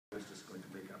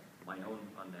my own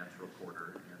unnatural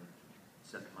porter and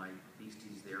set my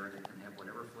beasties there, and it can have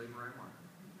whatever flavor I want.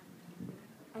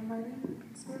 And Marlene,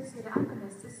 Conspiracy of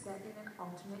Alchemists is set in an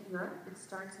alternate Europe. It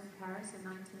starts in Paris in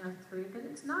 1903, but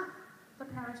it's not the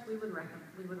Paris we would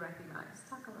recognize.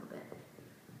 Talk a little bit.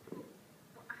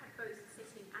 Well, I had both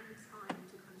setting and time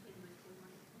to contend with all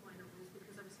my novels,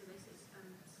 because obviously they sit in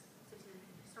a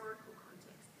historical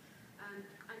context. And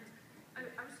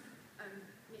I was sort of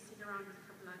messing around with a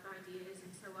couple of ideas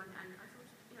and so on, and I thought,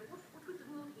 what would the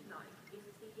world be like if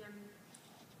the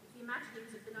imaginings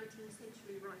of the 19th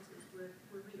century writers were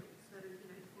real? So,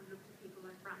 if one looked at people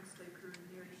like Bram Stoker and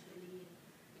Mary Shelley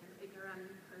and, Edgar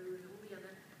Allan Poe and all the other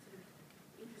sort of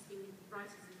interesting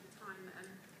writers of the time, and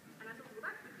I thought, well,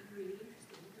 that would be really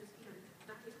interesting, because,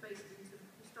 that is based in sort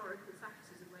of historical facts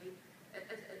as a way,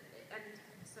 and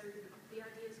so the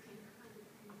ideas came from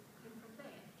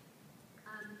there.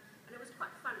 And it was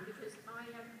quite fun, because I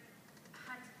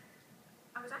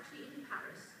was actually in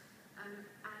Paris, and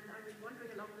I was wandering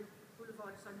along the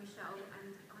Boulevard Saint-Michel,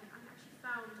 and I actually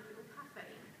found a little cafe,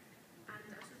 and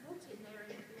I sort of walked in there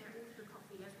and ordered a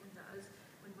coffee, as one does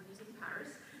when one is in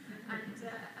Paris, and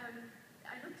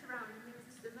I looked around, and there was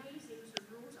this amazing sort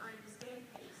of wrought iron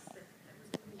staircase that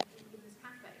was in this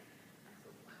cafe. And I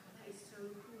thought, wow, that is so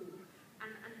cool.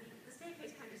 And the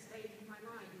staircase kind of stayed in my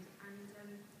mind, and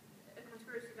A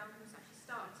Conspiracy of Alchemists actually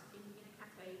starts in a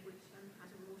cafe which has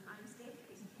a wrought iron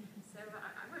staircase. So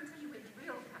I won't tell you where the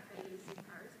real cafe is in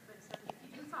Paris, but if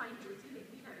you can find it, do let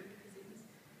me know, because it was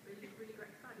really, really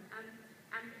great fun. And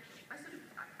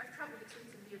I've travelled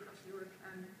extensively across Europe,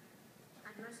 and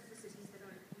most of the cities that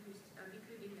I used,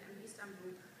 including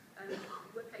Istanbul,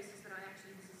 were places that I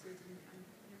actually visited and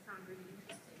found really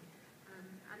interesting.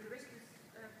 And the rest was,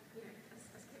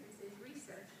 as Kevin says,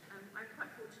 research. I'm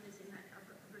quite fortunate in that I've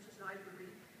got the British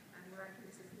Library, where I can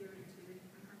disappear into and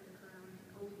have a look around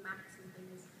old maps and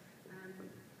things. And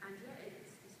yeah,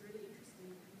 it's really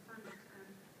interesting and fun.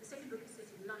 The second book is set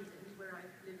in London, where I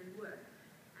live and work,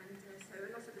 and so a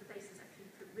lot of the places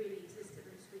actually could really exist, and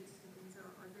the streets and things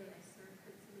are there. So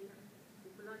hopefully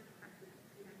people like the fact that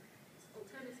it's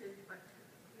alternative, but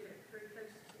very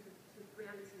close to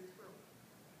reality as well.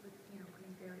 With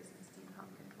green fairies and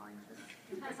steampunk and flying ships.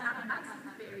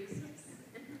 Fairies, yes.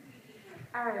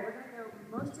 All right, we're going to go.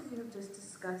 Most of you have just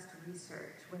discussed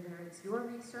research, whether it's your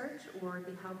research or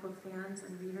the help of fans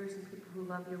and readers and people who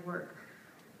love your work.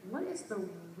 What is the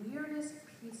weirdest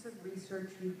piece of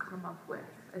research you come up with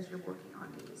as you're working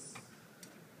on these?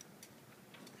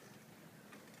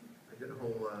 I did a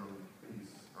whole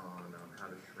piece on how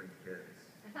to shrink heads,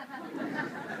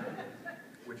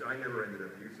 which I never ended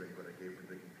up using, but I gave to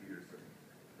Vicky Peterson.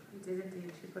 You did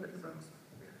indeed. She put it in the books.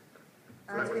 Yeah.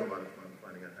 So that was a lot of fun,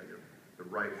 finding out how the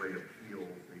right way to peel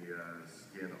the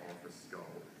skin off the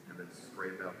skull and then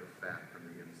scrape out the fat from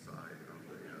the inside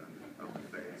of the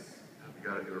face. You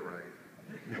got to do it right.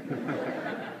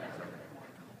 So,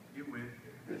 you win.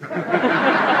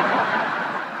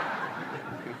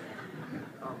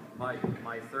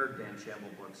 My third Dan Shamble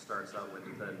book starts out with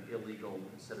an illegal,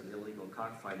 instead of illegal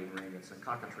cockfighting ring, it's a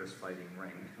cockatrice fighting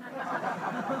ring.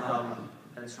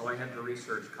 And so I had to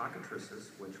research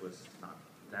cockatrices, which was not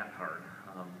that hard.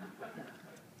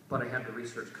 But I had to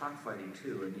research cockfighting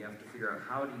too, and you have to figure out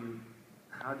how do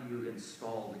you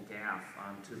install the gaff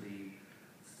onto the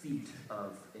feet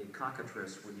of a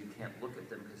cockatrice when you can't look at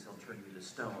them because they'll turn you to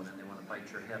stone and they want to bite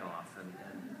your head off, and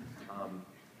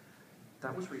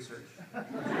that was research.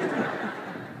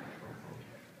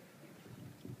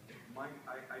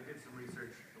 I did some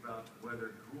research about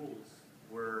whether ghouls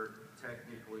were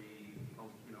technically,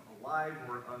 alive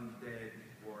or undead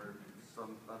or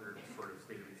some other sort of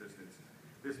state of existence.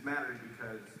 This mattered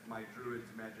because my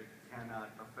druid's magic cannot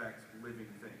affect living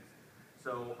things.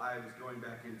 So I was going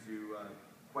back into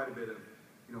quite a bit of,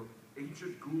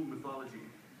 ancient ghoul mythology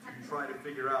to try to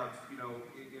figure out,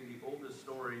 in the oldest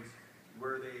stories,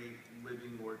 were they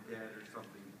living or dead or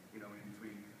something, in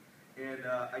between. And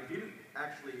I didn't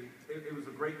actually, it was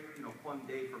a great, fun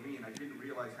day for me, and I didn't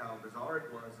realize how bizarre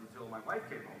it was until my wife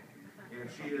came home. And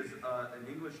she is an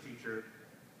English teacher,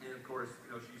 and of course,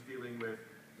 she's dealing with,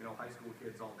 high school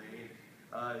kids all day.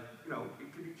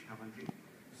 It can be challenging.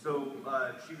 So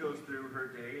she goes through her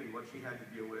day and what she had to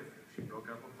deal with. She broke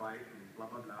up a fight and blah,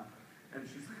 blah, blah. And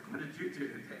she's like, what did you do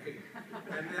today?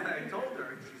 And then I told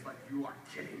her, and she's like, you are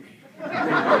kidding me.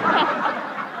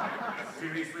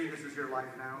 Seriously, this is your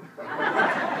life now?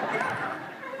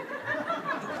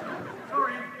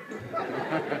 Sorry.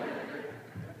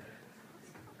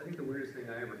 I think the weirdest thing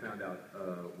I ever found out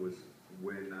was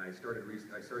when I started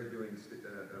doing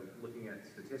looking at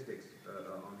statistics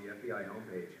on the FBI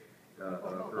homepage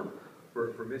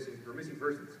for missing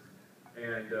persons.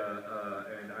 And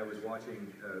I was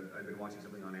watching. I've been watching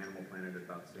something on Animal Planet at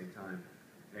about the same time,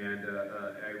 and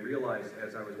I realized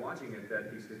as I was watching it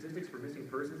that the statistics for missing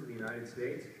persons in the United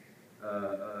States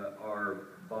are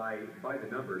by the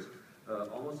numbers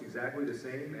almost exactly the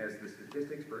same as the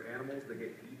statistics for animals that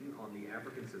get eaten on the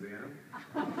African savannah.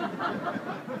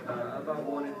 About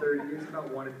 1 in 30. It's about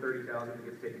 1 in 30,000 that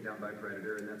gets taken down by a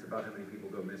predator, and that's about how many people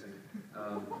go missing.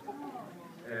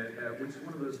 Which is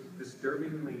one of those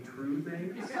disturbingly true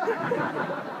things.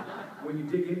 When you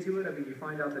dig into it, I mean, you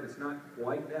find out that it's not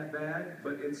quite that bad,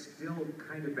 but it's still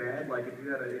kind of bad. Like if you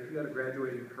had a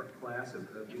graduating class of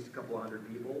at least a couple hundred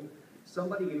people,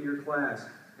 somebody in your class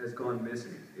has gone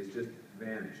missing. It's just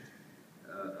vanished,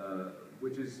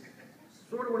 which is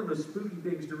sort of one of those spooky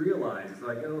things to realize. It's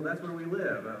like, oh, that's where we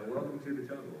live. Welcome to the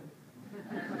jungle.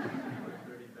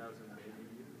 30,000 maybe.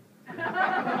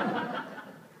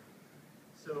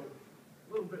 So, a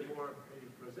little bit more maybe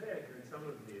prosaic than some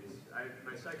of these.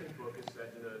 My second book is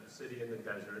set in a city in the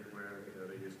desert where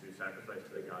they used to sacrifice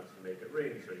to the gods to make it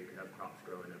rain, so you could have crops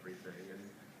grow and everything. And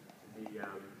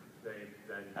they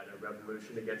then had a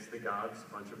revolution against the gods.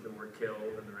 A bunch of them were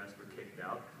killed, and the rest were kicked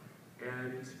out.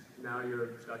 And now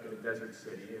you're stuck in a desert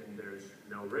city, and there's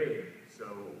no rain. So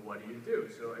what do?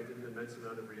 So I did an immense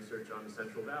amount of research on the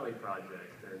Central Valley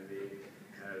Project and the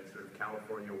sort of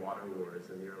California water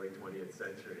wars in the early 20th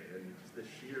century, and just the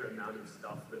sheer amount of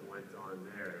stuff that went on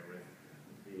there with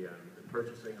the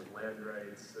purchasing of land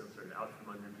rights, sort of out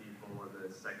from under people, and the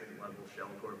second-level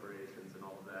shell corporations and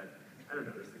all of that. I don't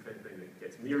know, it's the kind of thing that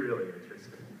gets me really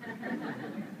interested.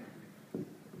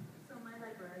 So my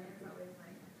librarians always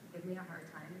give me a hard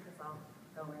time because I'll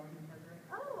go in and they'll be like,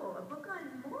 oh, a book on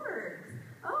morgues.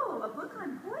 Oh, a book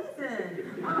on poison.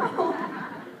 Oh,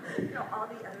 all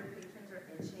the other patrons are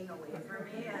inching away from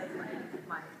me as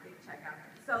my big checkout.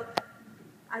 So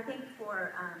I think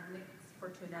for Nick's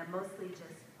Fortuna, mostly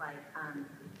just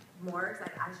morgues.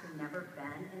 I've actually never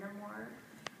been in a morgue.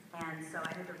 And so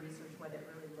I had to research what it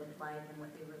really looked like and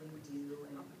what they really do.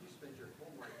 And you spend your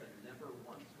whole life and never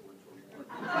once go into a morgue.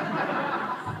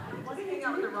 Wasn't hanging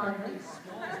out with the wrong people.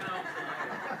 Small town.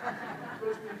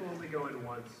 Most people only go in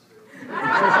once.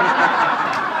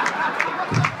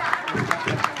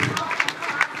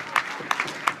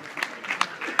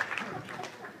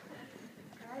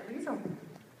 Liesel.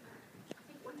 I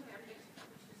think one day I'm going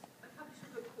to publish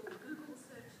a book called Google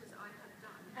Searches I Have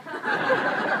Done.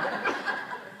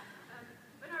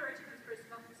 When I wrote a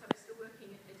conspiracy office, I was still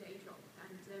working at a day job,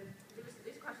 and there's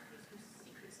quite a few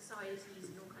secret societies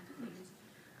and all kinds of things.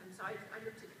 So I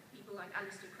looked at people like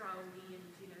Aleister Crowley and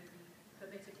the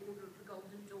Hermetic Order of the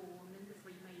Golden Dawn and the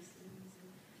Freemasons, and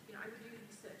I would do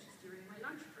these searches during my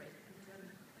lunch break. And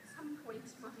at some point,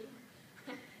 this sort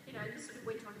of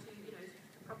went on to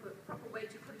proper way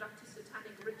to conduct a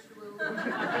satanic ritual, so on.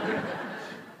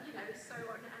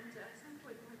 And at some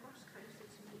point, my boss kind of said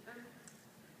to me,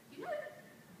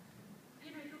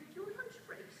 your lunch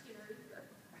breaks,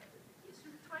 it's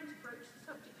sort of trying to broach the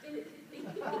subject delicately.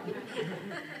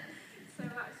 So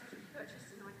I sort of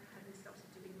purchased an iPad and started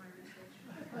doing my research.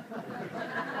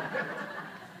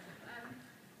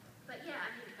 But yeah,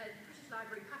 British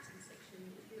Library pattern section,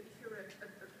 if you're a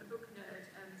book nerd,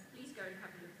 please go and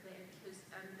have a look there, because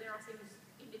there are things,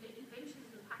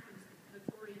 inventions and patterns that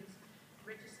Victorians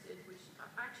registered, which I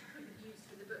actually couldn't use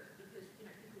for the book because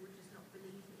people would just not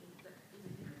believe me that you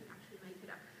couldn't actually make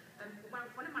it up.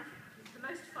 One of the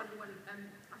most fun one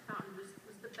I found was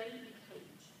the baby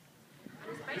cage,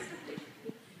 and it's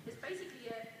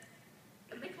basically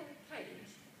a metal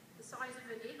cage the size of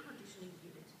an air conditioning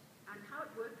unit. And how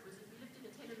it worked was, if you lived in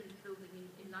a tenement building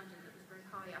in London that was very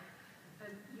high up,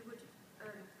 you would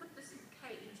put this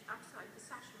cage outside the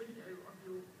sash window of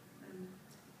your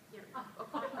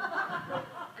apartment,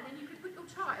 and then you could put your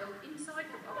child inside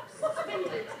the box,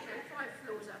 suspended, 5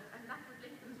 floors up, and that would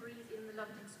let them breathe in the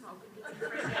London smog and get some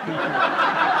fresh air.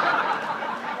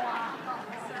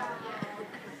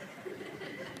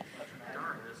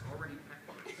 Darn, it's already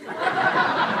backwards.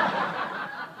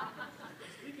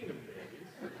 Speaking of babies,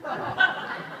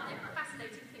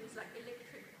 Fascinating things like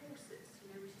electric horses,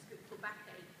 which is good for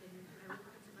backache and all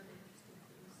kinds of other interesting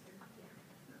things.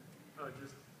 So,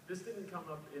 this didn't come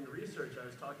up in research. I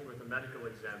was talking with a medical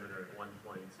examiner at one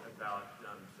point about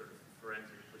sort of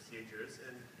forensic procedures,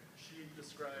 and she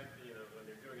described, when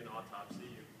you're doing an autopsy,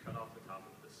 you cut off the top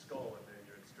of the skull and then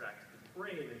you extract the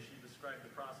brain, and she described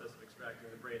the process of extracting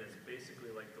the brain as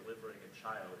basically like delivering a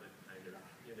child. It kind of,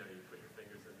 you put your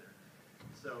fingers in there.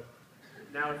 So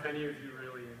now if any of you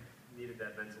really needed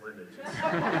that mental image,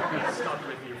 it's stuck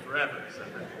with you forever, so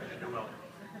you're welcome.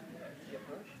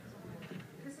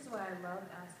 This is why I love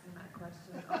asking that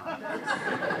question.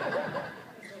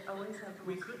 They always have the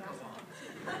We most could go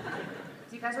fascinating-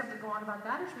 Do you guys want to go on about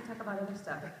that, or should we talk about other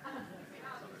stuff?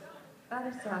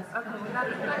 Other stuff. Okay, we got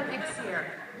a mix here.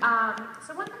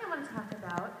 So one thing I want to talk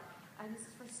about, and this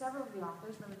is for several of the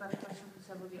authors, but we've got a question from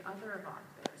several of the other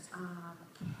authors.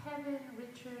 Kevin,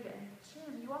 Richard, and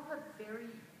Jim, you all have very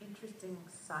interesting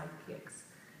sidekicks.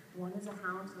 One is a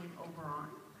hound named Oberon,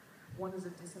 one is a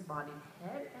disembodied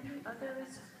head, and the other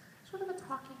is sort of a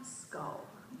talking skull.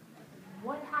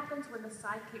 What happens when the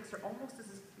sidekicks are almost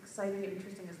as exciting and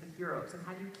interesting as the heroes, and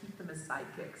how do you keep them as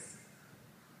sidekicks?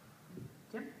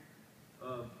 Jim?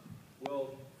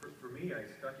 Well, for me, I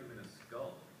stuck him in a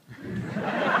skull. It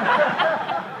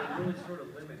really sort of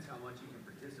limits how much you can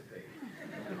participate.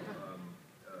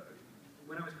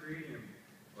 When I was creating him,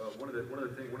 one of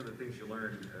the things you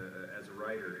learn as a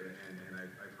writer, and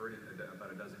I've heard it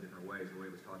about a dozen different ways. The way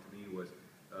it was taught to me was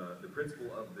the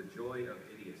principle of the joy of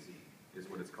idiocy is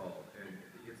what it's called, and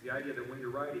it's the idea that when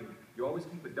you're writing, you always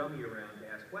keep a dummy around to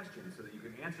ask questions so that you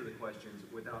can answer the questions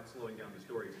without slowing down the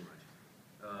story too much.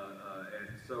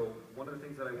 And so one of the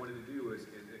things that I wanted to do is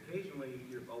occasionally,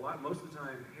 most of the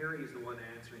time, Harry is the one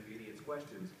answering the idiot's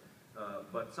questions,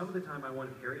 but some of the time I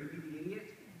wanted Harry to be the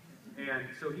idiot, and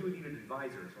so he would need an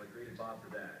advisor, so I created Bob for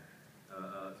that.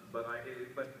 But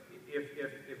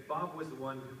if Bob was the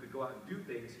one who could go out and do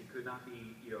things, he could not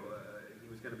be, he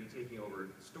was going to be taking over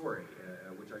the story,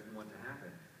 which I didn't want to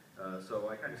happen. So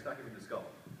I kind of stuck him in the skull.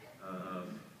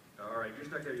 All right, you're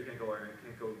stuck there, you can't go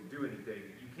do anything.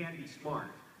 You can be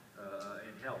smart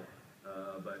and help,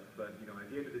 but at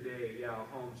the end of the day, yeah,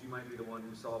 Holmes, you might be the one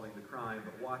who's solving the crime,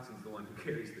 but Watson's the one who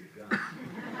carries the gun.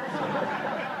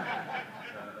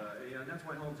 And that's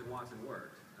why Holmes and Watson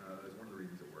worked. Is one of the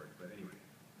reasons it worked. But anyway,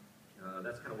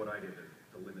 that's kind of what I did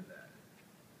to limit that.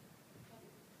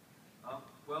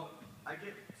 Well, I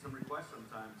get some requests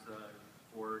sometimes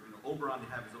for Oberon to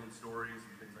have his own stories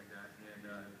and things like that, and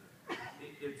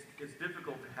it's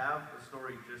difficult to have a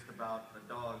story just about a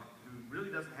dog who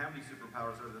really doesn't have any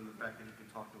superpowers other than the fact that he can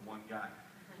talk to one guy.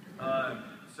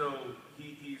 So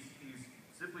he's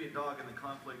simply a dog, and the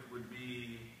conflict would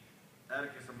be,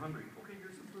 Atticus, I'm hungry. Okay,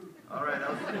 here's some food. All right, that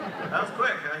was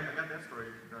quick. I got that story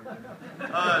done.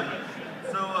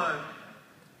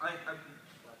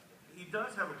 He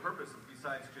does have a purpose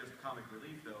besides just comic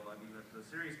relief, though. I mean, the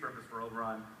serious purpose for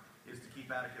Oberon is to keep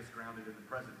Atticus grounded in the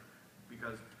present,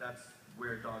 because that's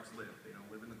where dogs live. They don't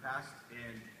live in the past,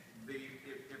 and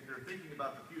if they're thinking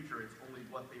about the future, it's only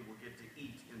what they will get to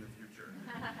eat in the future.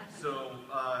 So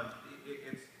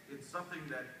it's something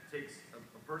that takes a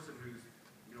person who's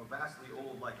vastly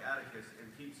old like Atticus and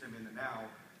keeps him in the now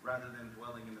rather than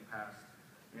dwelling in the past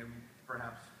and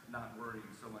perhaps not worrying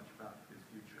so much about his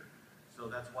future. So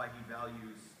that's why he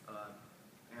values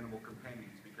animal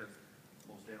companions, because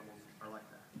most animals are like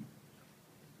that.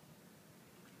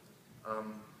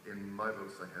 In my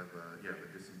books, I have,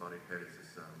 the disembodied head is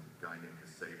this guy named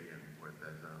Kasabian, where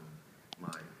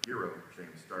my hero,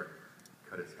 James Stark,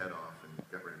 cut his head off and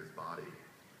got rid of his body.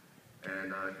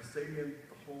 And Kasabian,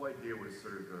 the whole idea was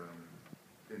sort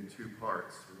of in two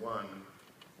parts. One,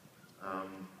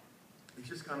 he's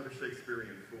just kind of a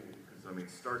Shakespearean fool,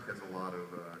 because, Stark has a lot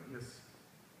of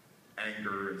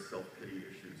anger and self-pity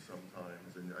issues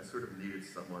sometimes, and I sort of needed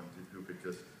someone who could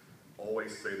just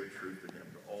always say the truth to him,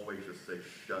 to always just say,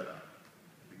 shut up.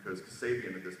 Because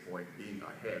Kasabian at this point, being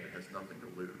a head, has nothing to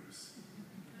lose.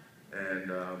 And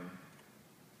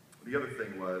the other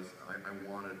thing was, I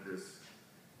wanted this,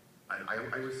 I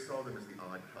always saw them as the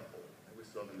odd couple. I always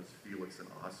saw them as Felix and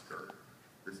Oscar,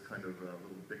 this kind of little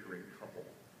bickering couple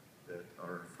that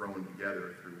are thrown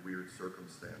together through weird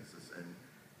circumstances and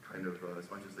kind of, as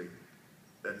much as they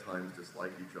at times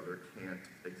dislike each other, can't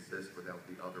exist without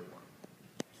the other one.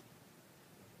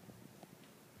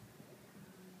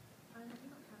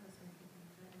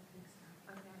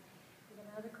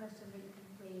 Another question that you can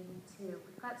weigh in too.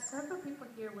 We've got several people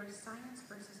here where science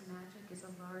versus magic is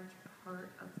a large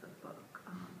part of the book.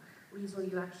 Liesel,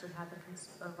 you actually have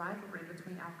a rivalry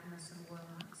between alchemists and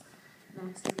warlocks.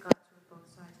 Max, you've got sort of both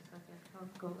sides. You've got the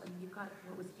alchemical, and you've got,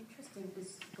 what was interesting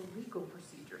is the legal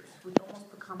procedures, which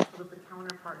almost become sort of the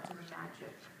counterpart to the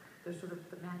magic. There's sort of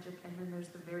the magic, and then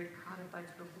there's the very codified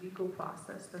sort of legal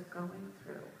process they're going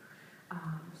through.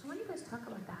 So why don't you guys talk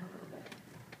about that a little bit?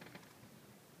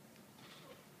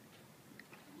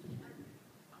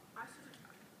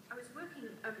 I was working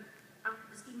out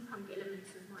the steampunk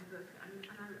elements of my book, and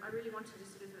I really wanted a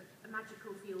sort of a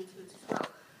magical feel to it as well.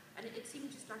 And it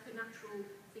seemed just like a natural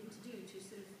thing to do, to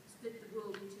sort of split the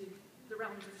world into the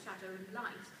realms of shadow and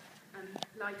light.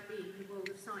 light being the world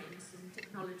of science and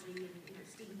technology and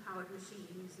steam-powered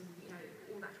machines and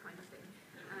all that kind of thing,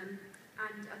 and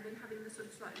then having the sort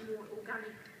of slightly more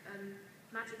organic,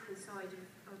 magical side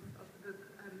of the book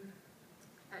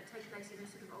take place in a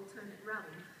sort of alternate realm,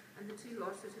 and the two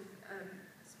are sort of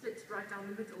split right down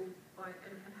the middle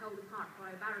and held apart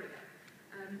by a barrier.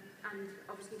 And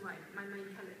obviously my main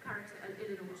character,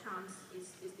 Eleanor Chance,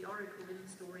 is the oracle in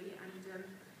the story, and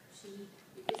she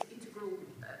is integral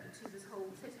to this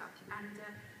whole setup. And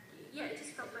it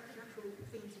just felt like a natural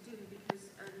thing to do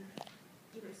because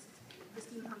the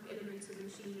steampunk elements of the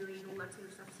machinery and all that sort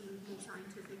of stuff seemed more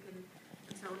scientific and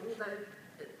so on. Although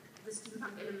the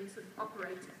steampunk elements sort of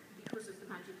operate because of the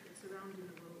magic that's around in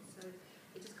the world, so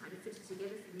it just kind of fitted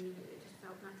together for me. It just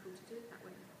felt natural to do it that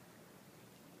way.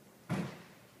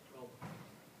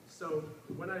 So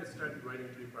when I started writing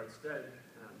Three Parts Dead,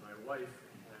 my wife,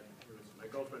 who was my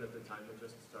girlfriend at the time, had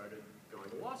just started going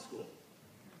to law school.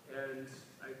 And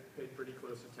I paid pretty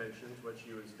close attention to what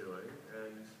she was doing.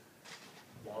 And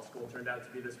law school turned out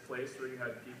to be this place where you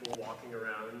had people walking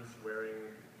around wearing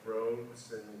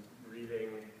robes and reading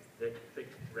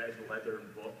thick red leather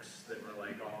books that were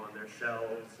like all on their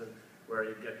shelves, and where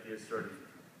you get these sort of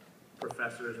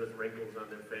professors with wrinkles on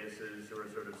their faces who are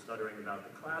sort of stuttering about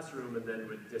the classroom and then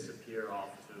would disappear off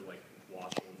to like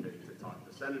Washington to talk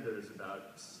to senators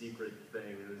about secret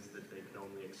things that they could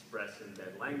only express in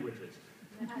dead languages.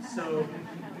 So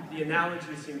the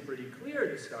analogy seemed pretty clear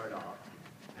to start off,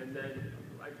 and then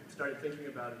I started thinking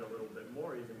about it a little bit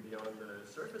more, even beyond the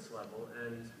surface level,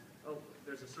 and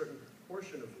there's a certain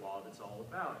portion of law that's all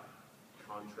about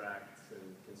contracts and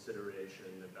consideration,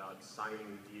 about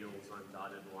signing deals on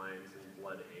dotted lines and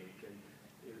blood ink, and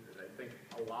I think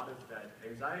a lot of that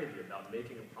anxiety about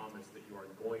making a promise that you are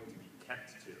going to be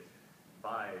kept to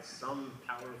by some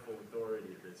powerful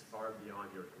authority that's far beyond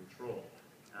your control.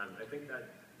 I think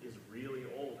that is really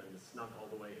old and snuck all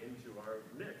the way into our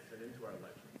myths and into our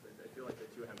legends. I feel like the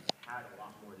two have had a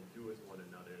lot more to do with one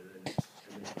another than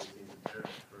initially seemed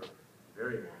apparent for a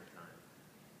very long time.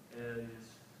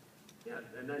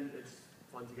 And then it's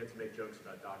fun to get to make jokes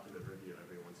about document review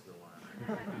every once in a while.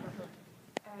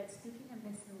 Speaking of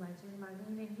myths and legend,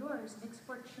 Marlene, in yours, Nick's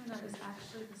Fortuna is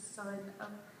actually the son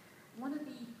of one of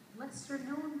the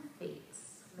lesser-known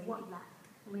fates,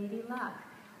 Lady Luck.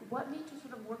 What made you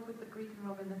sort of work with the Greek and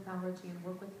Roman mythology and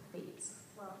work with the fates?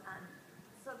 Well,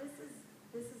 so this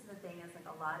is the thing, is like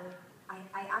a lot of,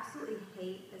 I absolutely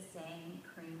hate the saying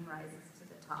cream rises to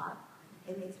the top.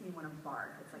 It makes me want to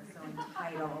bark. It's like so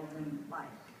entitled and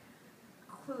like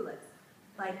clueless.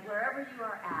 Like wherever you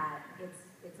are at,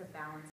 it's a balance